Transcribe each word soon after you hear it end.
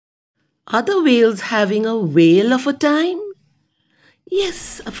Are the whales having a whale of a time?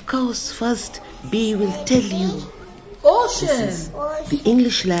 Yes, of course. First, B will tell you. Ocean. The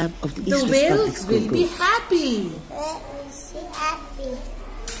English lab of the East West Public Whales School. will be happy.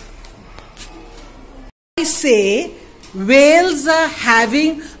 I say whales are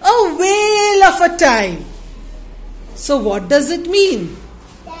having a whale of a time. So what does it mean?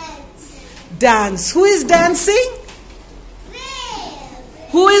 Dance. Who is dancing?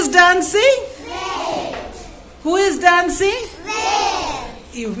 Who is dancing? Who is dancing?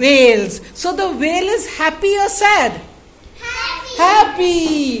 Whales. So the whale is happy or sad?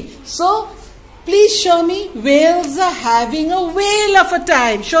 Happy. So please show me. Whales are having a whale of a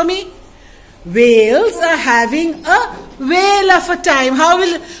time. Show me. Whales are having a whale of a time. How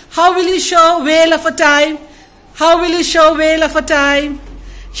will you show whale of a time? How will you show whale of a time?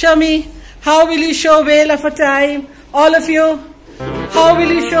 Show me. How will you show whale of a time? All of you. How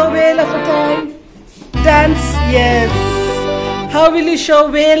will you show whale of a time? Dance. Yes. How will you show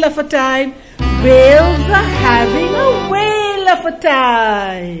whale of a time? Whales are having a whale of a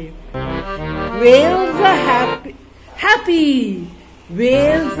time. Whales are happy.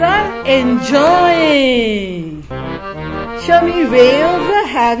 Whales are enjoying. Show me. Whales are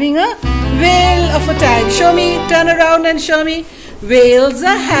having a whale of a time. Show me. Turn around and show me. Whales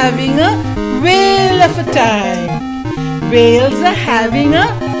are having a whale of a time. Whales are having a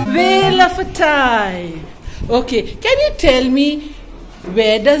whale of a time. Okay, can you tell me,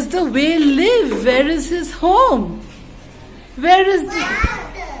 where does the whale live? Where is his home? Where is the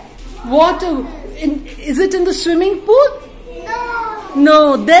water? Is it in the swimming pool?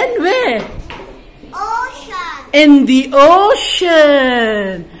 No. Then where? Ocean. In the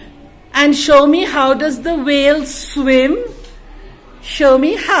ocean. And show me, how does the whale swim? Show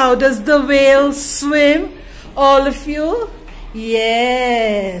me, how does the whale swim? All of you?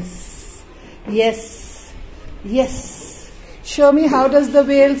 Yes. Yes. Yes. Show me, how does the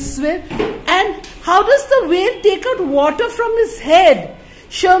whale swim? And how does the whale take out water from his head?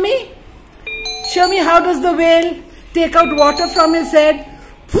 Show me. Show me, how does the whale take out water from his head?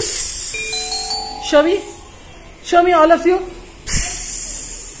 Show me. Show me, all of you.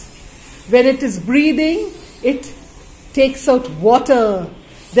 When it is breathing, it takes out water.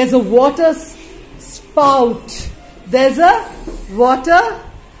 There's a water spout. There's a water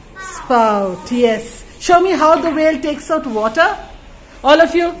spout. Yes. Show me how the whale takes out water. All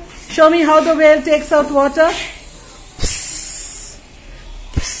of you, show me how the whale takes out water.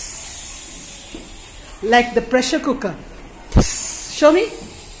 Like the pressure cooker. Show me.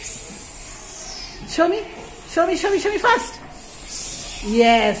 Show me. Show me, show me, show me fast.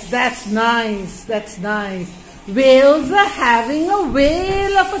 Yes, that's nice. That's nice. Whales are having a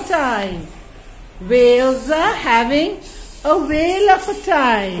whale of a time. Whales are having a whale of a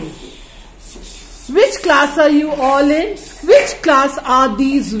time. Which class are you all in? Which class are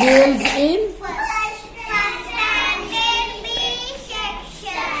these whales in?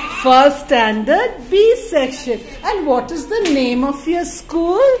 First standard B section. And what is the name of your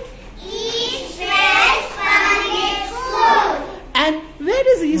school? East West Public School. And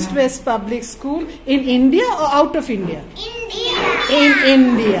where is East West Public School? In India or out of India? India. In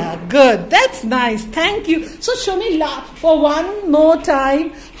India. Good. That's nice. Thank you. So show me for one more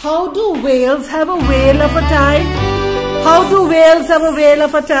time. How do whales have a whale of a time? How do whales have a whale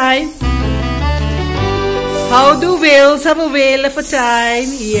of a time? How do whales have a whale of a time?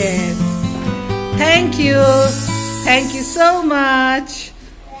 Yes. Thank you. Thank you so much.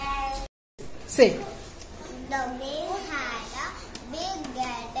 Say. The whale